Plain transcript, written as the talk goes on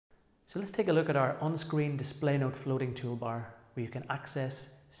So let's take a look at our on-screen DisplayNote floating toolbar, where you can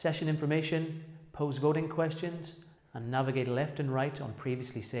access session information, pose voting questions, and navigate left and right on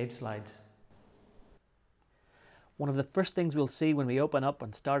previously saved slides. One of the first things we'll see when we open up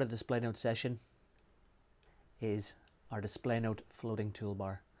and start a DisplayNote session is our DisplayNote floating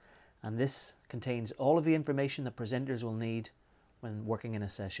toolbar. And this contains all of the information that presenters will need when working in a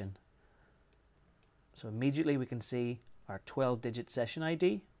session. So immediately we can see our 12-digit session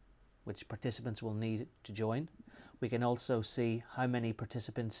ID, which participants will need to join. We can also see how many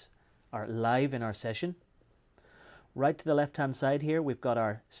participants are live in our session. Right to the left-hand side here, we've got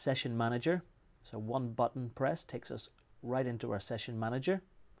our session manager. So one button press takes us right into our session manager.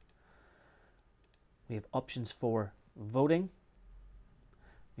 We have options for voting.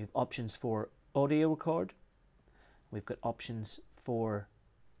 We have options for audio record. We've got options for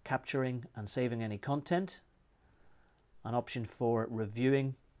capturing and saving any content. An option for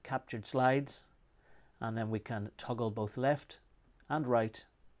reviewing captured slides, and then we can toggle both left and right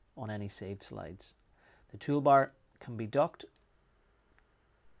on any saved slides. The toolbar can be docked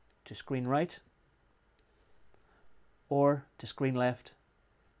to screen right or to screen left,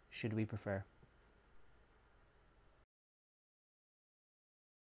 should we prefer.